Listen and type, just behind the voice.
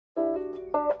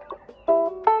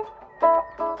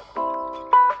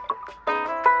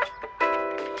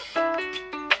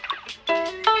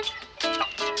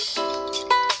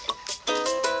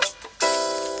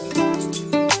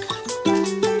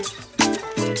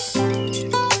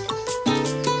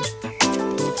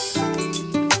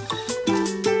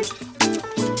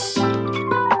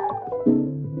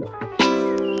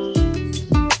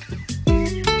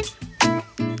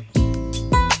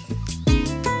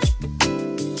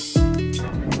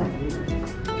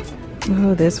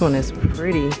Oh, this one is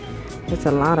pretty. It's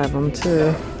a lot of them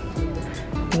too.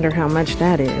 Wonder how much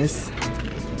that is.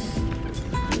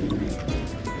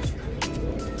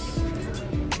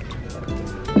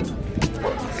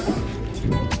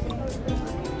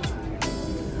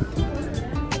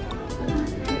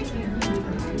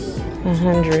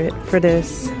 $100 for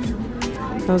this.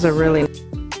 Those are really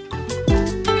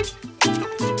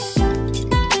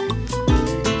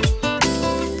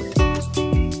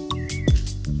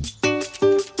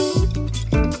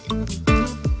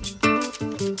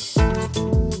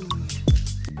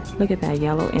Look at that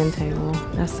yellow end table.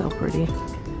 That's so pretty.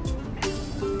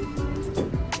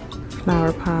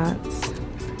 Flower pots.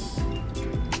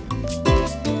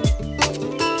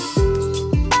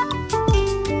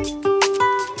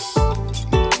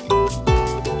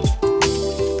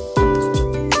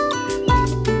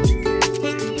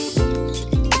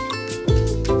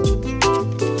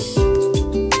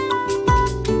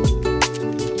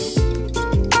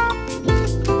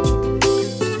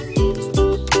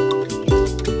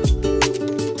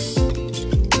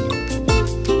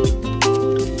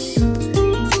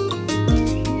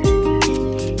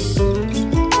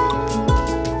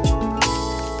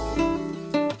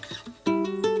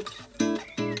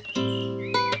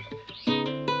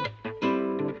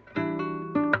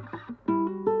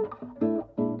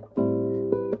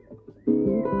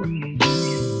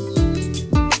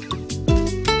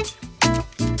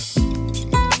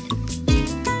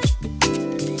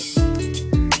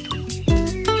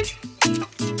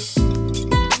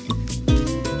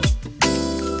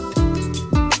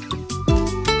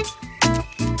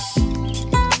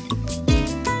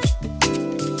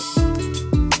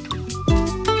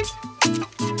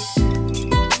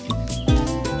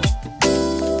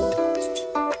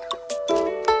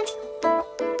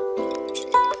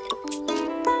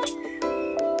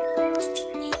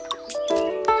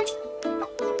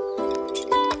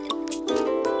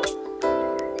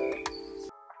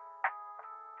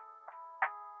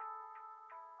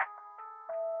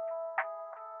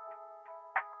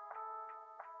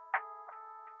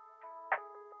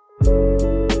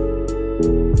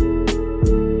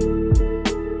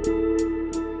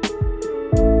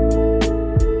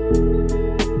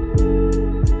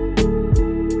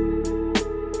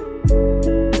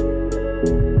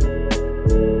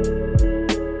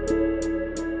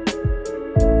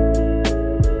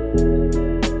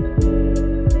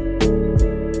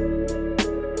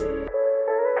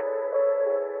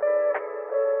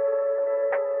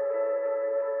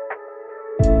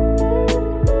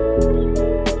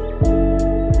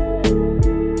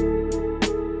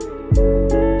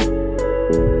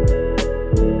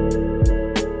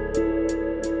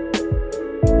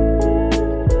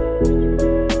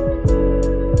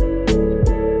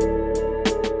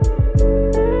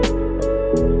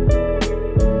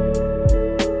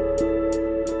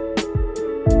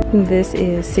 This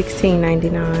is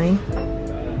 $16.99.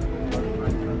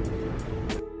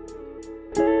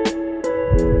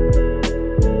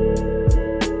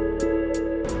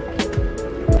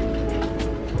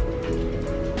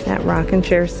 That rocking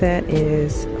chair set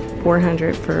is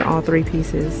 $400 for all 3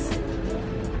 pieces.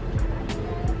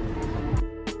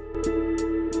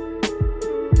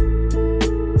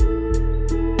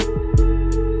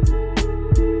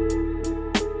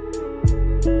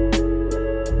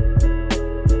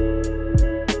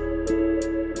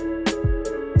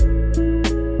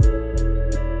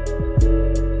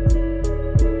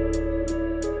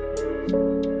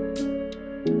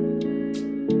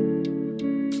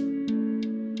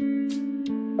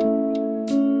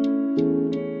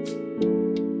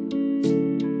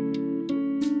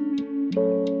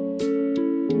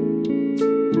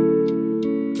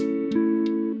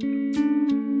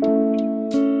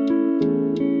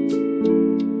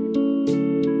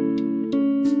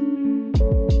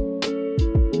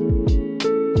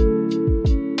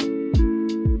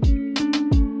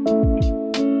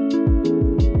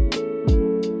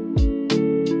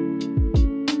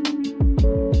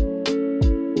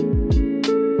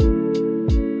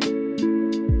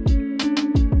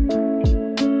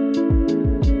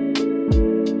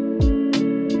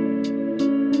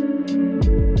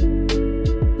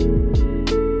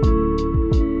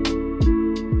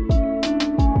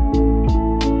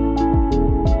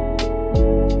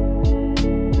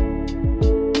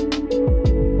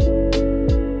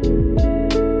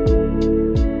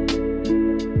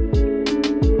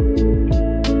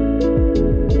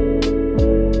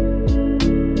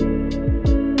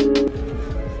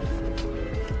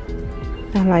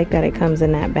 like that it comes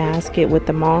in that basket with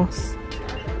the moss.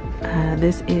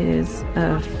 This is,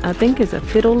 I think it's a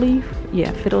fiddle leaf.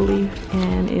 Yeah, fiddle leaf,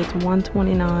 and it's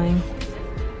 $129.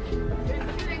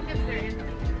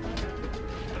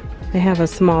 They have a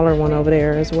smaller one over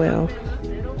there as well.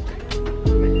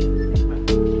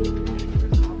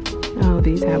 Oh,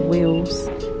 these have wheels.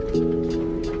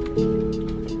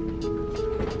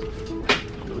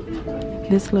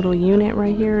 This little unit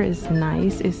right here is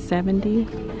nice. It's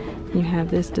 $70. You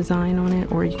have this design on it,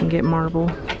 or you can get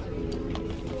marble.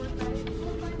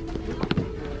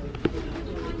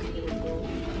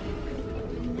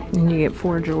 And you get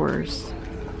 4 drawers.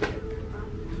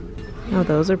 Oh,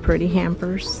 those are pretty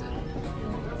hampers.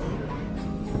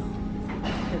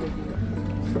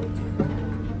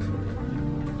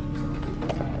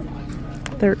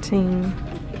 $13.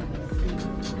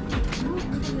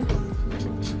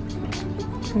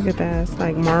 Look at that, it's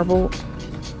like marble.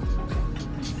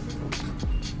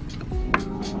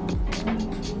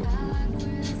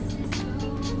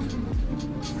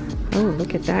 Oh,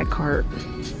 look at that cart.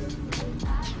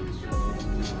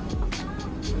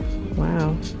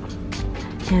 Wow.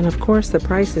 And of course the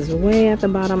price is way at the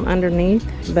bottom underneath,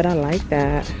 but I like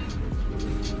that.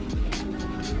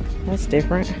 That's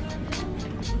different.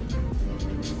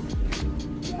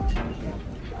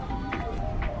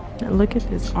 Look at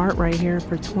this art right here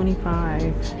for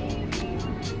 $25.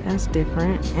 That's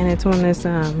different. And it's on this,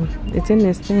 it's in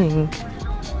this thing.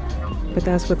 But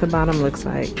that's what the bottom looks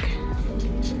like.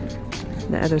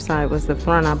 The other side was the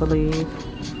front, I believe.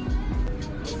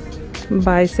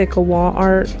 Bicycle wall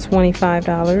art,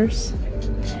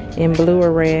 $25. In blue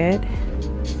or red.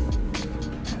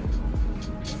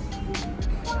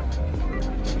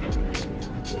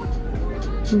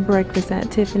 Breakfast at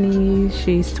Tiffany's,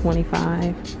 she's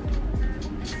 $25.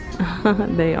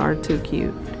 They are too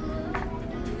cute.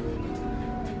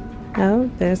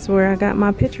 Oh, that's where I got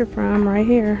my picture from, right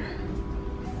here.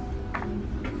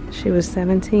 She was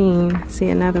 17. See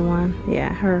another one?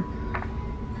 Yeah, her.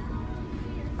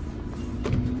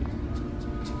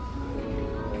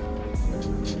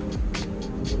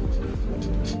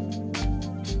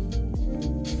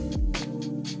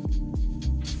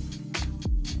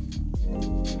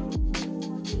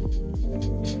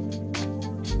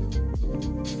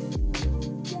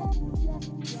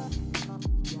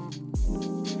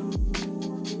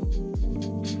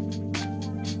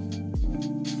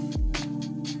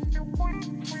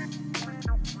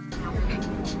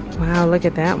 Wow, look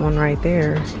at that one right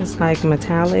there. It's like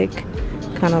metallic,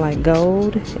 kind of like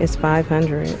gold. It's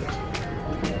 $500.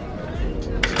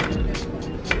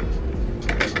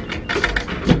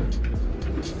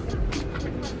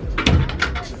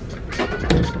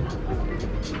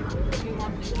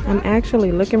 I'm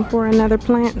actually looking for another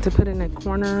plant to put in a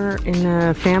corner in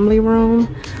the family room.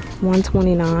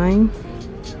 $129.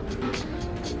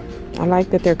 I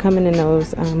like that they're coming in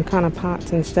those kind of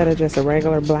pots instead of just a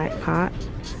regular black pot.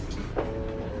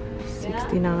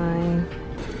 $69.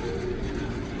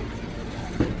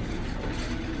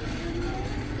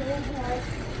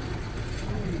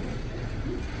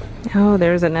 Oh,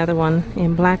 there's another one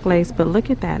in black lace, but look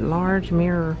at that large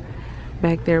mirror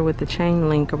back there with the chain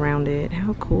link around it.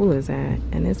 How cool is that?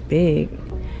 And it's big.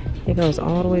 It goes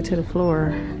all the way to the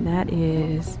floor. That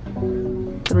is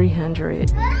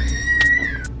 $300.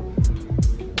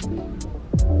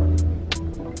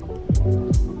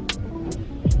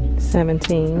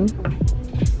 $17.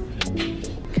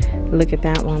 Look at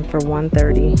that one for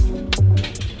 $130.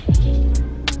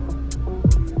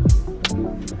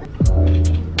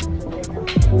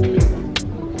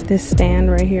 This stand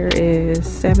right here is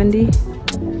 $70.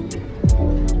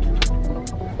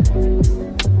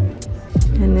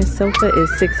 And this sofa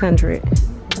is $600.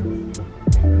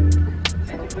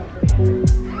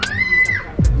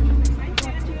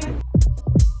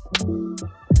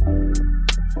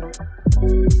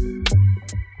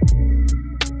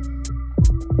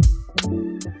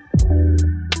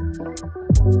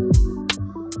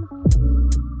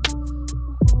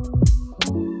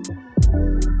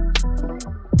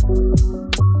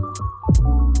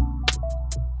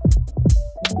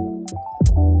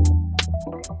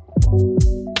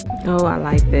 Oh, I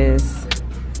like this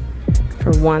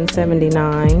for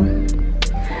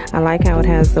 $179. I like how it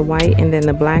has the white and then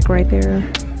the black right there.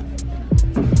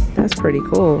 That's pretty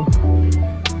cool.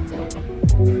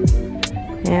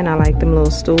 And I like them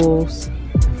little stools.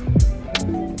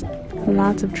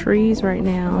 Lots of trees right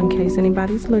now in case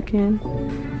anybody's looking.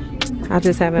 I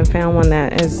just haven't found one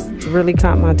that has really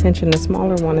caught my attention. The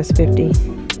smaller one is $50.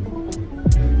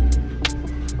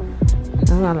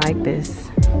 Oh, I like this.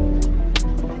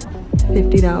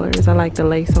 $50. I like the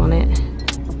lace on it.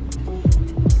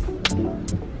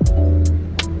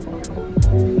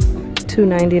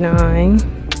 $2.99.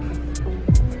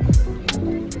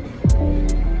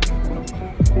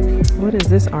 What is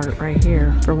this art right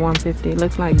here for $1.50?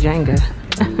 Looks like Jenga.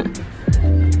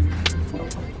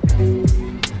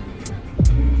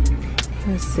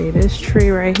 Let's see, this tree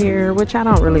right here, which I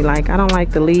don't really like. I don't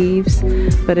like the leaves,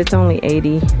 but it's only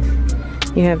 80.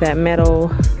 You have that metal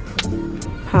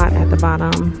pot at the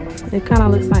bottom. It kind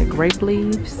of looks like grape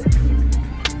leaves.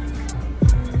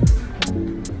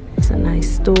 It's a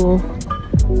nice stool.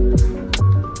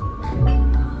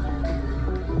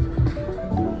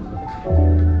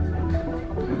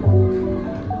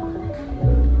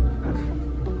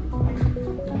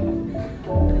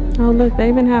 Oh look, they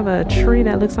even have a tree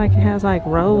that looks like it has like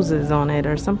roses on it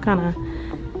or some kind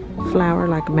of flower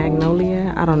like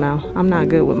magnolia. I don't know. I'm not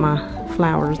good with my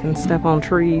flowers and stuff on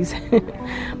trees.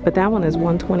 But that one is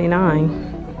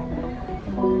 $1.29.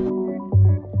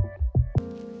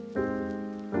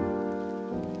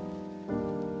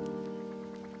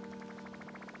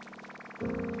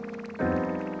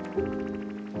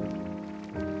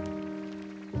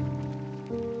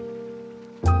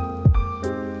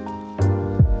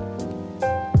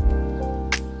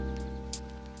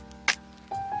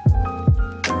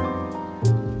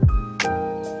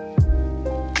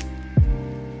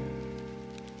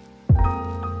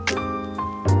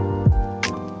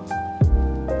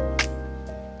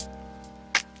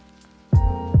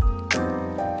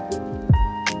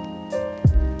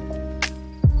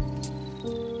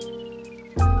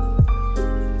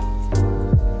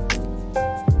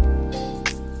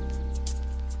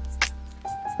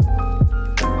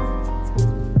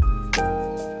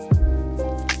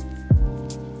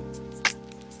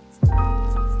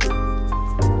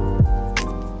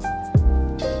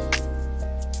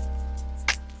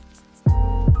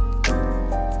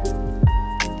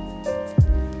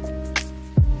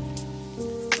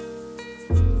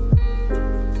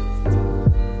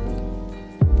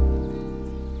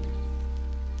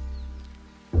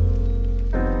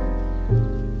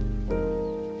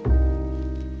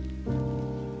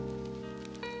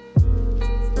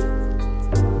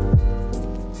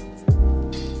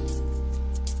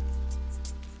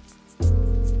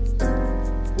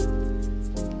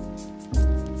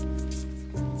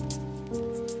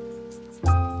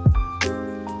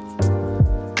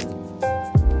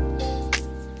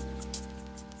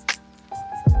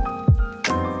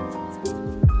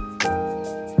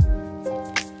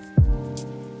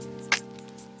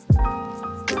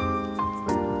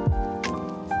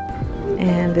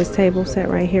 And this table set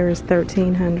right here is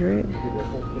 $1,300.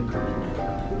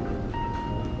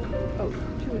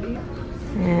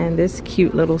 And this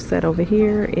cute little set over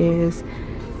here is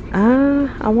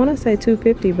I want to say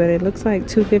 $250, but it looks like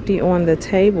 $250 on the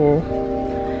table.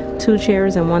 2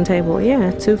 chairs and 1 table.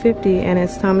 Yeah, $250, and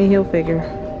it's Tommy Hilfiger.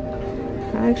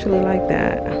 I actually like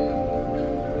that.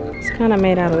 It's kind of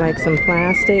made out of like some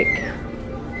plastic.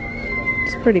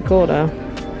 It's pretty cool though.